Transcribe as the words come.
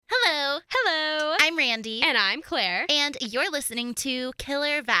Randy. And I'm Claire. And you're listening to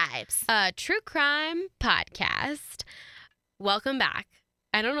Killer Vibes, a true crime podcast. Welcome back.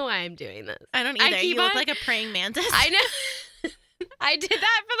 I don't know why I'm doing this. I don't either. You look like a praying mantis. I know. I did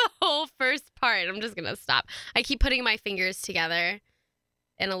that for the whole first part. I'm just going to stop. I keep putting my fingers together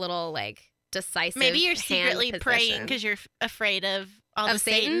in a little, decisive Maybe you're hand secretly position. praying because you're afraid of all the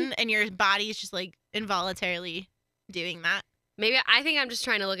Satan, and your body's just, involuntarily doing that. Maybe I think I'm just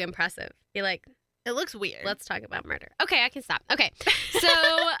trying to look impressive. Be like, it looks weird. Let's talk about murder. Okay, I can stop. Okay. So,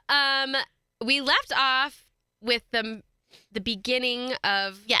 we left off with the beginning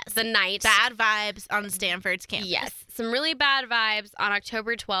of the night. Bad vibes on Stanford's campus. Yes. Some really bad vibes on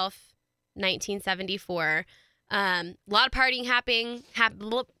October 12th, 1974. A lot of partying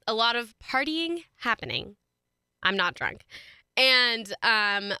happening. I'm not drunk. And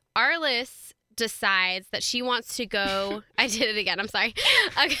Arliss decides that she wants to go. I did it again. I'm sorry.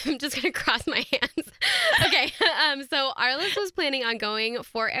 Okay, I'm just going to cross my hands. Okay. So Arliss was planning on going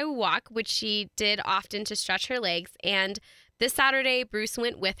for a walk, which she did often to stretch her legs. And this Saturday, Bruce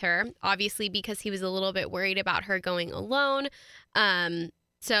went with her, obviously because he was a little bit worried about her going alone.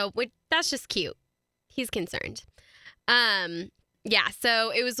 So that's just cute. He's concerned. Yeah.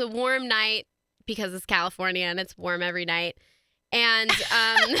 So it was a warm night because it's California and it's warm every night. And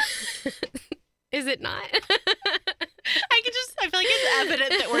is it not? I feel like it's evident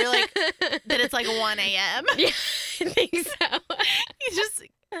that we're that it's 1 a.m. Yeah, I think so. He's just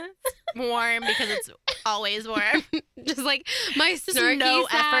warm because it's always warm. Just my snarky just no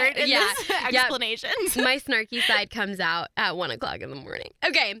side. effort in this explanation. My snarky side comes out at 1 o'clock in the morning.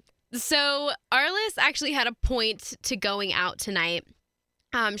 Okay, so Arliss actually had a point to going out tonight.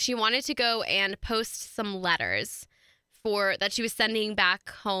 She wanted to go and post some letters that she was sending back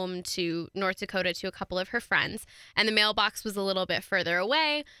home to North Dakota to a couple of her friends, and the mailbox was a little bit further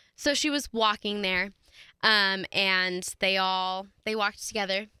away, so she was walking there, and they walked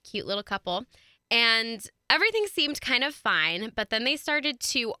together, cute little couple, and everything seemed kind of fine, but then they started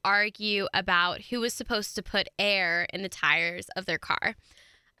to argue about who was supposed to put air in the tires of their car.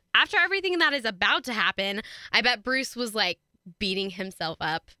 After everything that is about to happen, I bet Bruce was beating himself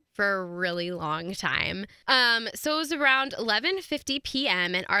up for a really long time. So it was around 11:50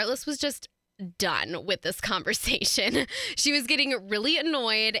 p.m. and Arliss was just done with this conversation. She was getting really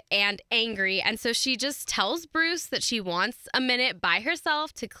annoyed and angry, and so she just tells Bruce that she wants a minute by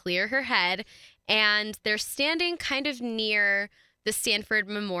herself to clear her head, and they're standing kind of near the Stanford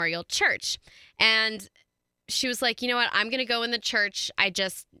Memorial Church. And she was like, you know what, I'm going to go in the church. I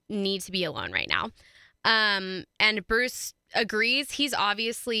just need to be alone right now. And Bruce agrees. He's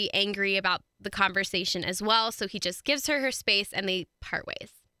obviously angry about the conversation as well, so he just gives her space and they part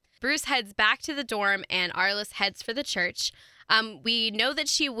ways. Bruce heads back to the dorm and Arliss heads for the church. We know that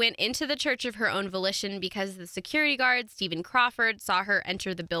she went into the church of her own volition because the security guard, Stephen Crawford, saw her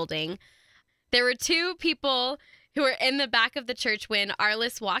enter the building. There were two people who were in the back of the church when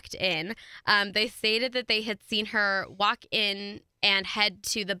Arliss walked in. They stated that they had seen her walk in and head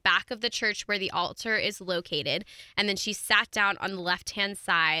to the back of the church where the altar is located. And then she sat down on the left-hand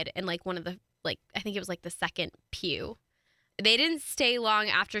side in one of the, I think it was the second pew. They didn't stay long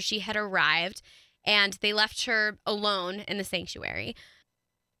after she had arrived, and they left her alone in the sanctuary.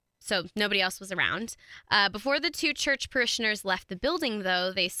 So nobody else was around. Before the two church parishioners left the building,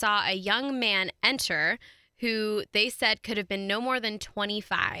 though, they saw a young man enter who they said could have been no more than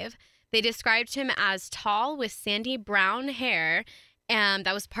 25. They described him as tall with sandy brown hair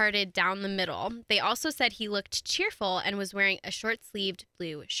that was parted down the middle. They also said he looked cheerful and was wearing a short-sleeved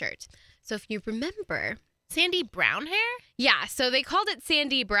blue shirt. So if you remember... Sandy brown hair? Yeah, so they called it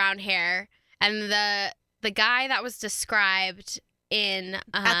sandy brown hair, and the guy that was described in...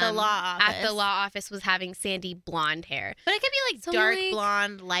 at the law office was having sandy blonde hair. But it could be dark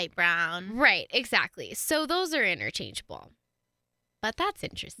blonde, light brown. Right, exactly. So those are interchangeable. But that's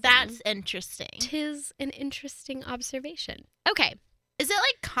interesting. That's interesting. 'Tis an interesting observation. Okay. Is it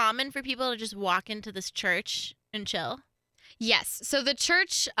common for people to just walk into this church and chill? Yes. So the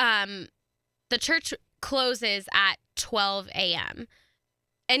church closes at 12 a.m.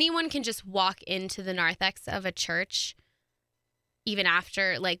 Anyone can just walk into the narthex of a church even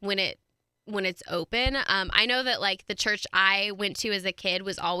after when it's open. I know that the church I went to as a kid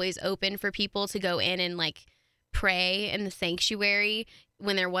was always open for people to go in and pray in the sanctuary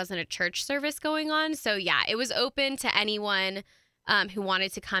when there wasn't a church service going on. So yeah, it was open to anyone who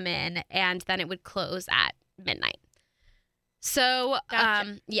wanted to come in, and then it would close at midnight. So,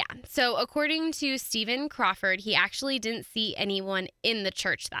 Gotcha. Yeah. So according to Stephen Crawford, he actually didn't see anyone in the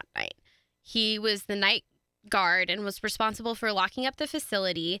church that night. He was the night guard and was responsible for locking up the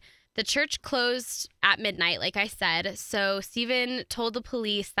facility, The church closed at midnight, like I said. So Stephen told the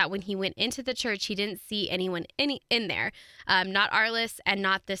police that when he went into the church, he didn't see anyone in there. Not Arliss and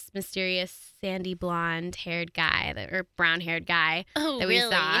not this mysterious sandy blonde-haired guy or brown-haired guy that we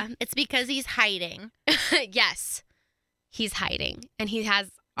saw. It's because he's hiding. Yes, he's hiding, and he has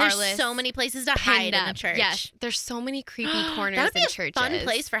There's Arliss so many places to hide in the church. Yes, there's so many creepy corners that would be in a churches. fun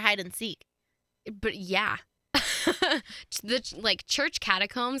place for hide and seek. But yeah, the church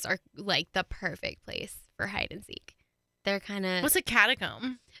catacombs are like the perfect place for hide and seek. They're kind of What's a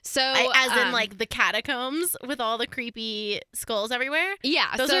catacomb? so As in like the catacombs with all the creepy skulls everywhere.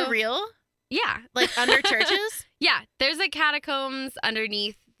 yeah, Those are real. Yeah, Like under churches. yeah. There's a catacombs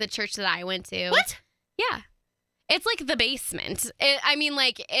underneath the church that I went to. What? Yeah, it's like the basement.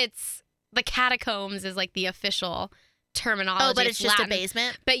 It's the catacombs is like the official terminology. Oh, but it's just Latin. a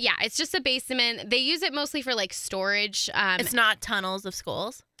basement. But yeah, it's just a basement. They use it mostly for like storage. It's not tunnels of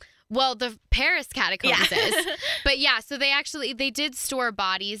skulls. Well, the Paris catacombs Yeah. is. But yeah, so they did store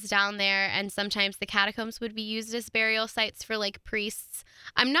bodies down there, and sometimes the catacombs would be used as burial sites for like priests.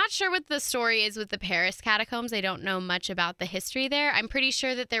 I'm not sure what the story is with the Paris catacombs. I don't know much about the history there. I'm pretty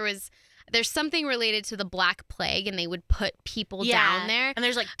sure that there's something related to the Black Plague, and they would put people down there. And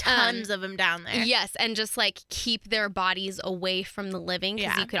there's like tons of them down there. Yes, and just like keep their bodies away from the living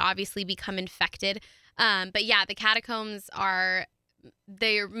because you could obviously become infected. But yeah, the catacombs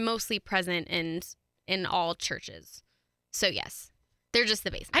they're mostly present in all churches. So yes, they're just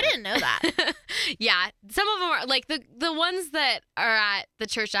the basement. I didn't know that. Yeah, some of them are like the ones that are at the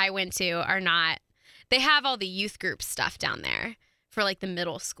church I went to are not. They have all the youth group stuff down there for like the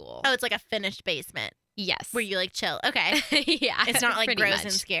middle school. Oh, it's like a finished basement Yes. where you like chill. Okay. Yeah. It's not like pretty gross much.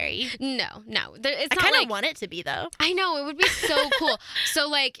 and scary. No. It's I not kind of like, want it to be though. I know, it would be so cool. So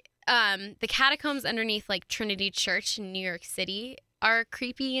like the catacombs underneath like Trinity Church in New York City are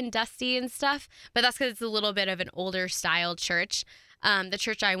creepy and dusty and stuff, but that's because it's a little bit of an older style church. The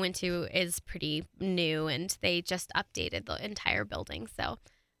church I went to is pretty new, and they just updated the entire building. So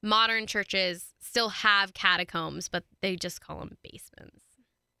modern churches still have catacombs, but they just call them basements.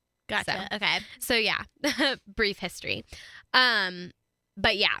 Gotcha. So- Okay. So yeah, brief history.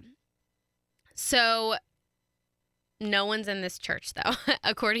 But yeah. So no one's in this church though,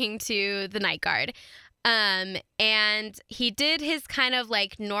 according to the night guard. And he did his kind of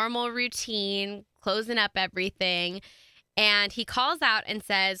like normal routine, closing up everything. And he calls out and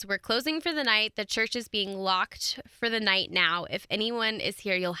says, "We're closing for the night. The church is being locked for the night now. If anyone is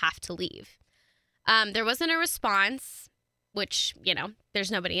here, you'll have to leave." There wasn't a response, which,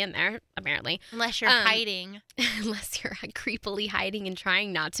 there's nobody in there, apparently. Unless you're hiding. Unless you're creepily hiding and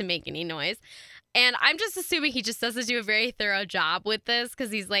trying not to make any noise. And I'm just assuming he just doesn't do a very thorough job with this because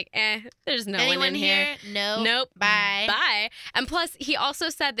he's like, there's no Anyone one in here. No. Nope. Bye. Bye. And plus, he also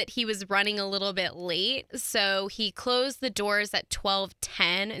said that he was running a little bit late. So he closed the doors at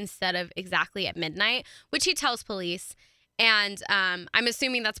 12:10 instead of exactly at midnight, which he tells police. And I'm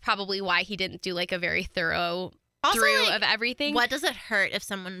assuming that's probably why he didn't do like a very thorough Also, through like, of everything. what does it hurt if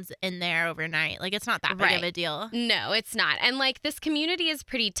someone's in there overnight? Like, it's not that big of Right. a deal. No, it's not. And like this community is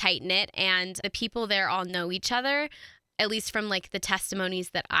pretty tight knit, and the people there all know each other, at least from like the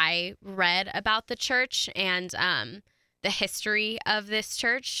testimonies that I read about the church and the history of this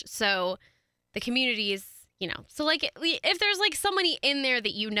church. So the community is, so like if there's like somebody in there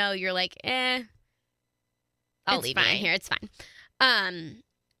that you're like, I'll It's leave you in fine. here. It's fine.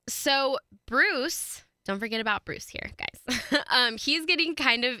 So Bruce. Don't forget about Bruce here, guys. He's getting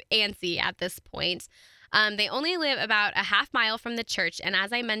kind of antsy at this point. They only live about a half mile from the church. And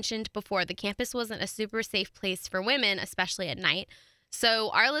as I mentioned before, the campus wasn't a super safe place for women, especially at night. So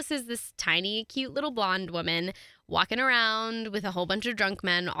Arliss is this tiny, cute little blonde woman walking around with a whole bunch of drunk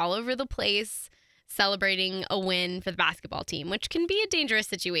men all over the place, celebrating a win for the basketball team, which can be a dangerous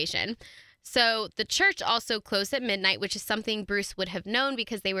situation. So the church also closed at midnight, which is something Bruce would have known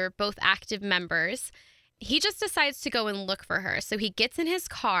because they were both active members. He just decides to go and look for her. So he gets in his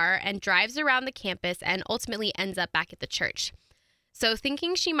car and drives around the campus and ultimately ends up back at the church. So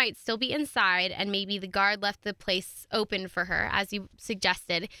thinking she might still be inside and maybe the guard left the place open for her, as you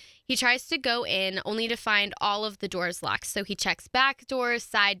suggested, he tries to go in only to find all of the doors locked. So he checks back doors,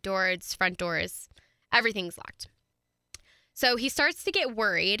 side doors, front doors, everything's locked. So he starts to get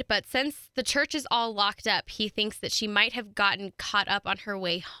worried, but since the church is all locked up, he thinks that she might have gotten caught up on her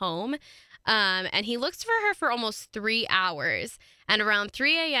way home. And he looks for her for almost 3 hours. And around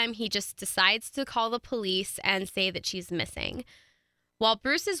 3 a.m., he just decides to call the police and say that she's missing. While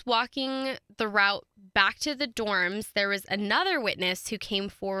Bruce is walking the route back to the dorms, there was another witness who came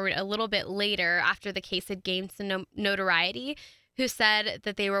forward a little bit later after the case had gained some notoriety, who said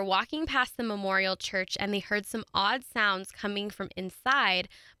that they were walking past the memorial church and they heard some odd sounds coming from inside,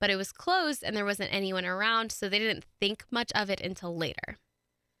 but it was closed and there wasn't anyone around, so they didn't think much of it until later.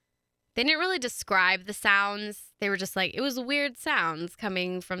 They didn't really describe the sounds. They were just like, it was weird sounds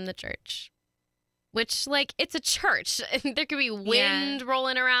coming from the church. Which, like, it's a church. There could be wind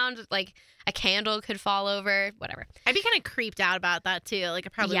rolling around. Like, a candle could fall over. Whatever. I'd be kind of creeped out about that, too. Like, I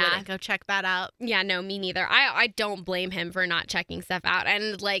probably wouldn't go check that out. Yeah, no, me neither. I don't blame him for not checking stuff out.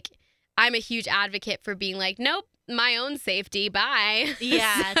 And, like, I'm a huge advocate for being like, nope, my own safety. Bye.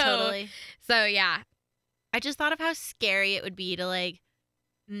 Yeah, totally. So, yeah. I just thought of how scary it would be to, like,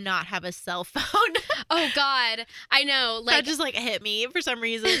 not have a cell phone. Oh God, I know. Like, that just like hit me for some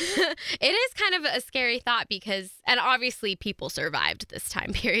reason. It is kind of a scary thought because, and obviously people survived this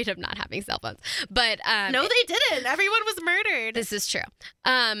time period of not having cell phones, but no, they didn't. Everyone was murdered. This is true.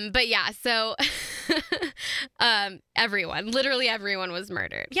 But yeah, so literally everyone was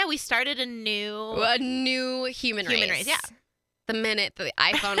murdered. Yeah, we started a new human race. Yeah, the minute the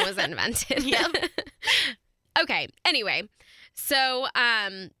iPhone was invented. Yep. Okay. Anyway. So,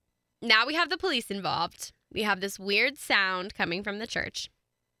 now we have the police involved. We have this weird sound coming from the church.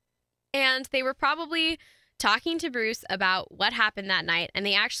 And they were probably talking to Bruce about what happened that night, and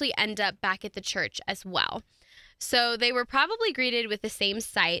they actually end up back at the church as well. So they were probably greeted with the same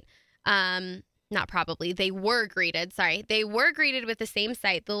sight. Not probably. They were greeted. Sorry. They were greeted with the same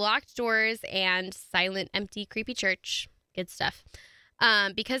sight. The locked doors and silent, empty, creepy church. Good stuff.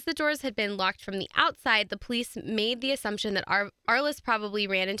 Because the doors had been locked from the outside, the police made the assumption that Arliss probably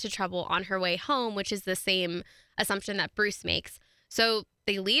ran into trouble on her way home, which is the same assumption that Bruce makes. So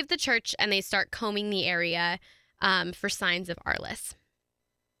they leave the church and they start combing the area for signs of Arliss.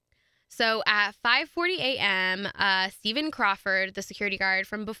 So at 5:40 a.m., Stephen Crawford, the security guard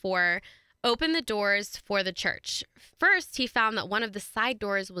from before, opened the doors for the church. First, he found that one of the side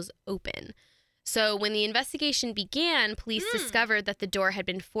doors was open. So when the investigation began, police discovered that the door had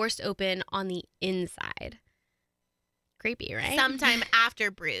been forced open on the inside. Creepy, right? Sometime after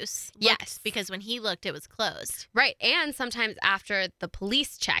Bruce looked, yes. Because when he looked, it was closed. Right, and sometimes after the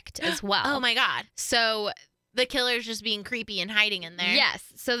police checked as well. Oh, my God. So the killer's just being creepy and hiding in there.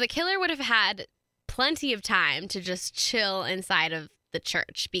 Yes, so the killer would have had plenty of time to just chill inside of the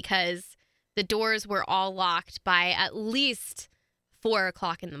church because the doors were all locked by at least 4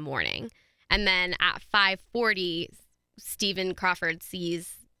 o'clock in the morning. And then at 5:40, Stephen Crawford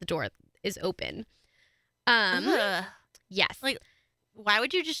sees the door is open. Yes. Like, why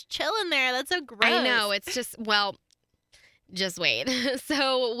would you just chill in there? That's so gross. I know. It's just, well, just wait.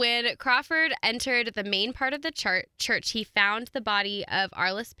 So when Crawford entered the main part of the church, he found the body of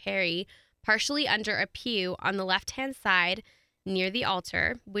Arliss Perry partially under a pew on the left-hand side near the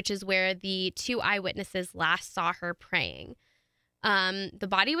altar, which is where the 2 eyewitnesses last saw her praying. The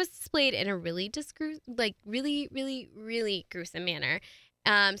body was displayed in a really really gruesome manner.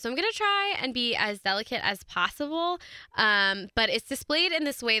 So I'm going to try and be as delicate as possible. But it's displayed in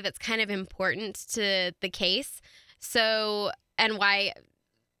this way that's kind of important to the case. So, and why,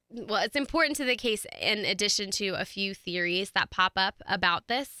 well, it's important to the case in addition to a few theories that pop up about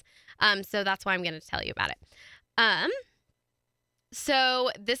this. So that's why I'm going to tell you about it. So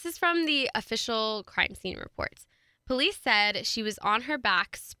this is from the official crime scene reports. Police said she was on her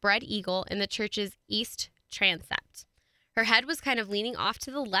back, spread eagle, in the church's east transept. Her head was kind of leaning off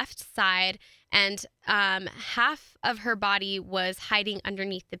to the left side, and half of her body was hiding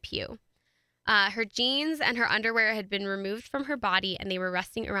underneath the pew. Her jeans and her underwear had been removed from her body, and they were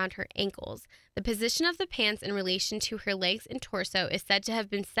resting around her ankles. The position of the pants in relation to her legs and torso is said to have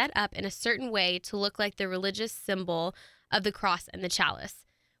been set up in a certain way to look like the religious symbol of the cross and the chalice,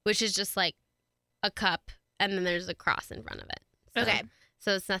 which is just like a cup, and then there's a cross in front of it. So, okay.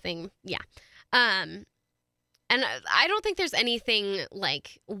 So it's nothing, yeah. And I don't think there's anything,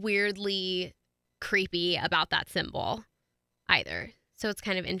 like, weirdly creepy about that symbol either. So it's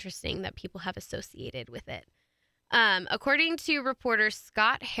kind of interesting that people have associated with it. According to reporter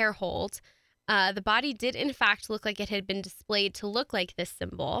Scott Harehold, the body did in fact look like it had been displayed to look like this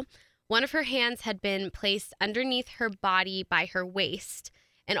symbol. One of her hands had been placed underneath her body by her waist.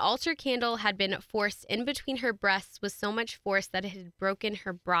 An altar candle had been forced in between her breasts with so much force that it had broken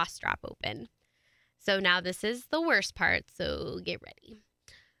her bra strap open. So now this is the worst part, so get ready.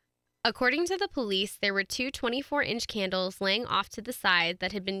 According to the police, there were 2 24-inch candles laying off to the side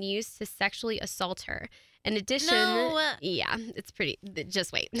that had been used to sexually assault her. In addition, yeah, it's pretty,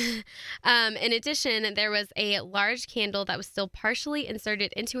 just wait. In addition, there was a large candle that was still partially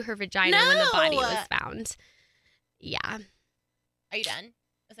inserted into her vagina when the body was found. Yeah. Are you done?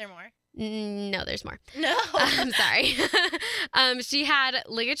 Is there more? No, there's more. No. I'm sorry. She had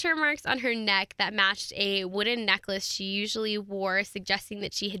ligature marks on her neck that matched a wooden necklace she usually wore, suggesting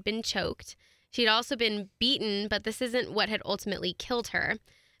that she had been choked. She had also been beaten, but this isn't what had ultimately killed her.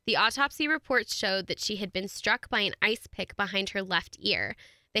 The autopsy reports showed that she had been struck by an ice pick behind her left ear.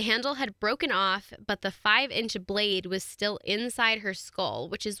 The handle had broken off, but the 5-inch blade was still inside her skull,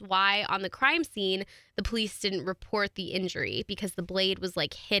 which is why on the crime scene, the police didn't report the injury because the blade was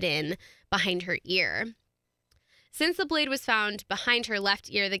like hidden behind her ear. Since the blade was found behind her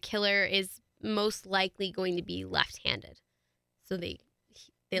left ear, the killer is most likely going to be left-handed. So they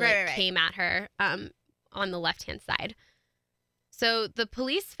Right. came at her on the left-hand side. So the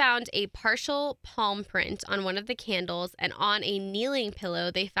police found a partial palm print on one of the candles, and on a kneeling pillow,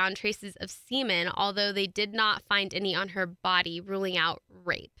 they found traces of semen, although they did not find any on her body, ruling out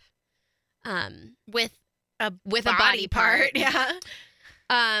rape. With a body part. Yeah.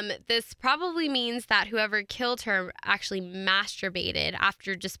 This probably means that whoever killed her actually masturbated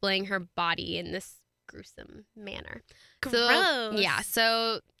after displaying her body in this gruesome manner. Gross. So, yeah,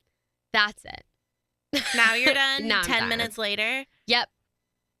 so that's it. Now you're done? Now I'm 10 done. minutes later? Yep.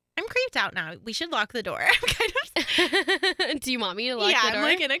 I'm creeped out now. We should lock the door. I'm kind of... Do you want me to lock yeah, the door? I'm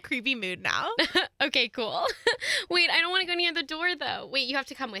like in a creepy mood now. Okay, cool. Wait, I don't want to go near the door, though. Wait, you have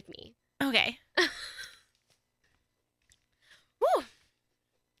to come with me. Okay. Woo.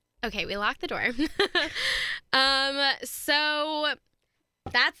 Okay, we locked the door. So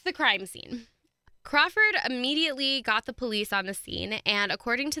that's the crime scene. Crawford immediately got the police on the scene, and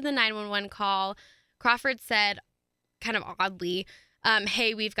according to the 911 call, Crawford said, kind of oddly,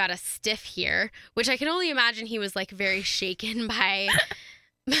 hey, we've got a stiff here, which I can only imagine he was like very shaken by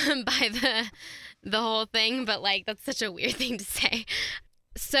by the whole thing, but like that's such a weird thing to say.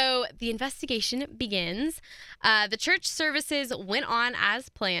 So the investigation begins. The church services went on as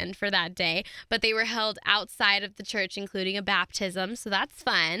planned for that day, but they were held outside of the church, including a baptism, so that's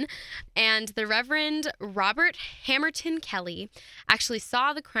fun. And the Reverend Robert Hamerton Kelly actually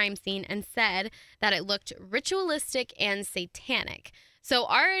saw the crime scene and said that it looked ritualistic and satanic. So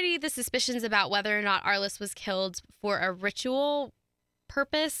already the suspicions about whether or not Arliss was killed for a ritual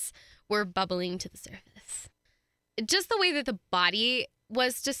purpose were bubbling to the surface. Just the way that the body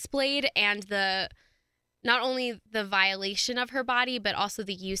was displayed and not only the violation of her body, but also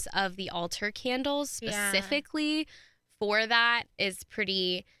the use of the altar candles specifically for that is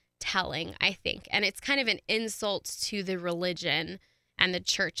pretty telling, I think. And it's kind of an insult to the religion and the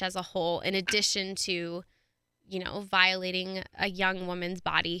church as a whole, in addition to, you know, violating a young woman's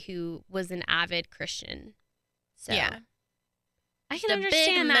body who was an avid Christian. So Yeah. I can The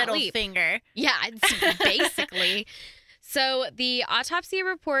understand big that middle leap. finger. Yeah, it's basically. So the autopsy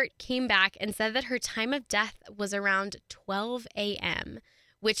report came back and said that her time of death was around 12 a.m.,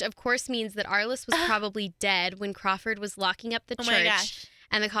 which of course means that Arliss was probably dead when Crawford was locking up the Oh my church, gosh.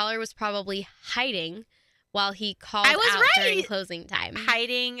 and the caller was probably hiding while he called I was out right. during closing time.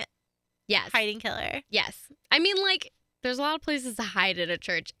 Hiding killer. Yes. I mean, like, there's a lot of places to hide at a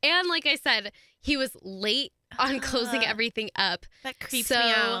church. And like I said, he was late on closing everything up. That creeps So,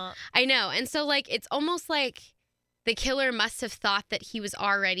 me out. I know. And so, like, it's almost like the killer must have thought that he was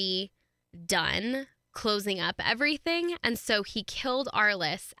already done closing up everything. And so he killed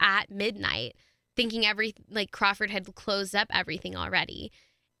Arliss at midnight, thinking Crawford had closed up everything already.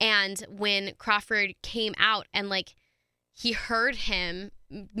 And when Crawford came out and, like, he heard him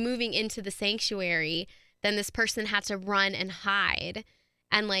moving into the sanctuary, then this person had to run and hide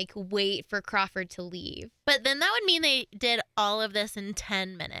and, like, wait for Crawford to leave. But then that would mean they did all of this in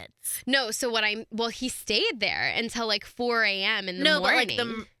 10 minutes. No, so he stayed there until, like, 4 a.m. in the morning.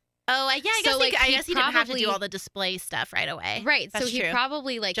 But, like, I guess, So, like, I guess he didn't have to probably- do all the display stuff right away. Right, That's so he true.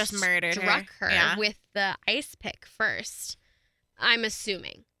 probably, like, Just murdered struck her Yeah. with the ice pick first. I'm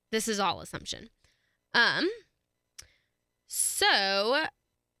assuming. This is all assumption. So,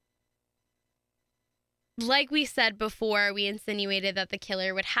 like we said before, we insinuated that the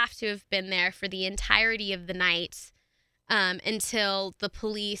killer would have to have been there for the entirety of the night until the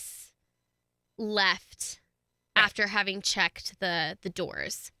police left after having checked the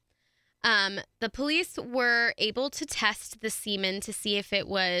doors. The police were able to test the semen to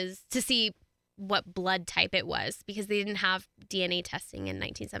see what blood type it was, because they didn't have DNA testing in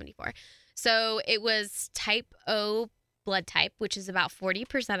 1974. So it was type O blood type, which is about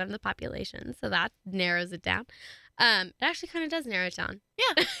 40% of the population. So that narrows it down. It actually kind of does narrow it down.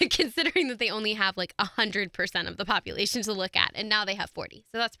 Yeah. Considering that they only have like 100% of the population to look at, and now they have 40.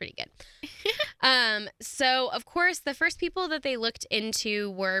 So that's pretty good. So of course, the first people that they looked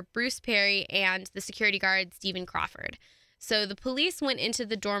into were Bruce Perry and the security guard, Stephen Crawford. So the police went into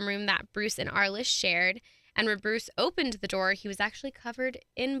the dorm room that Bruce and Arliss shared, and when Bruce opened the door, he was actually covered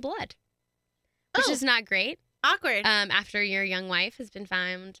in blood, which is not great. Awkward. After your young wife has been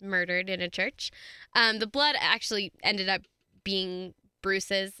found murdered in a church. The blood actually ended up being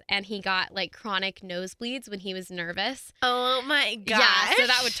Bruce's, and he got like chronic nosebleeds when he was nervous. Oh my gosh. Yeah, so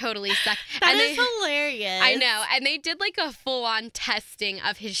that would totally suck. That is hilarious. I know. And they did like a full-on testing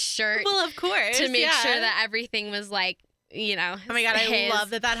of his shirt. Well, of course. To make sure that everything was like, you know. Oh my God, I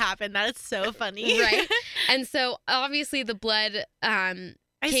love that happened. That is so funny. Right? And so obviously the blood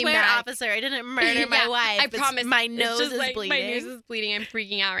I swear, back. Officer, I didn't murder my wife. I promise. My nose just is like, bleeding. My nose is bleeding. I'm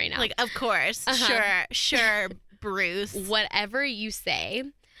freaking out right now. Like, of course. Sure, Bruce. Whatever you say.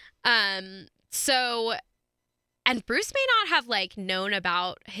 So, and Bruce may not have like known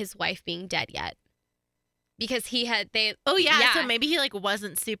about his wife being dead yet. Because so maybe he like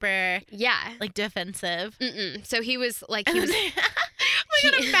wasn't super like defensive. So he was oh my God,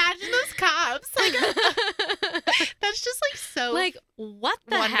 imagine those cops. Like, that's just like so like what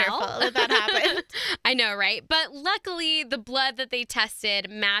the wonderful hell that happened. I know, right? But luckily the blood that they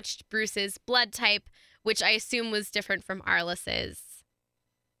tested matched Bruce's blood type, which I assume was different from Arliss's.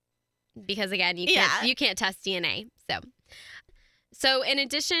 Because again, you can't test DNA. So in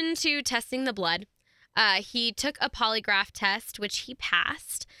addition to testing the blood, he took a polygraph test, which he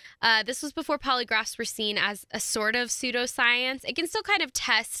passed. This was before polygraphs were seen as a sort of pseudoscience. It can still kind of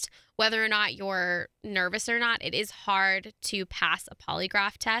test whether or not you're nervous or not. It is hard to pass a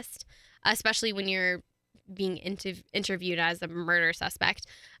polygraph test, especially when you're being interviewed as a murder suspect.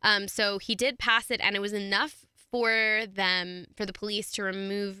 So he did pass it, and it was enough for the police to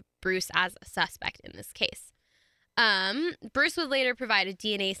remove Bruce as a suspect in this case. Bruce would later provide a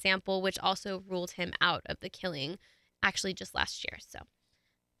DNA sample, which also ruled him out of the killing, actually just last year. So,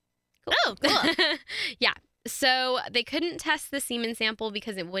 cool. Oh, cool. Yeah. So they couldn't test the semen sample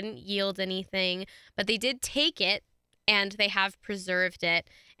because it wouldn't yield anything, but they did take it, and they have preserved it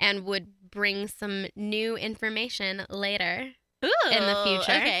and would bring some new information later in the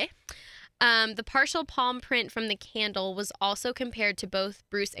future. Okay. The partial palm print from the candle was also compared to both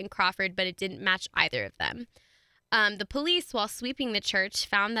Bruce and Crawford, but it didn't match either of them. The police, while sweeping the church,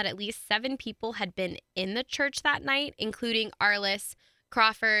 found that at least 7 people had been in the church that night, including Arliss,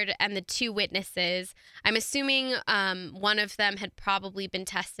 Crawford, and the 2 witnesses. I'm assuming one of them had probably been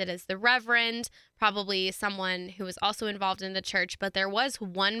tested as the reverend, probably someone who was also involved in the church, but there was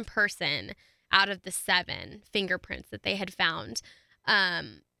one person out of the 7 fingerprints that they had found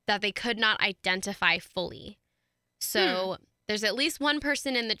that they could not identify fully. So there's at least one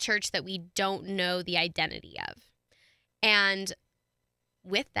person in the church that we don't know the identity of. And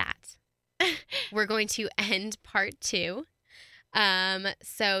with that, we're going to end part 2.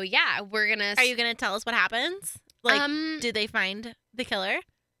 So yeah, we're gonna. Are you gonna tell us what happens? Like, did they find the killer?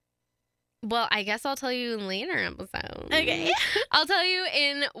 Well, I guess I'll tell you in later episodes. Okay. I'll tell you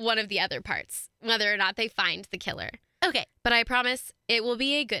in one of the other parts whether or not they find the killer. Okay. But I promise it will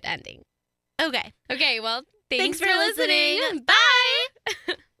be a good ending. Okay. Okay. Well, thanks for listening. Bye.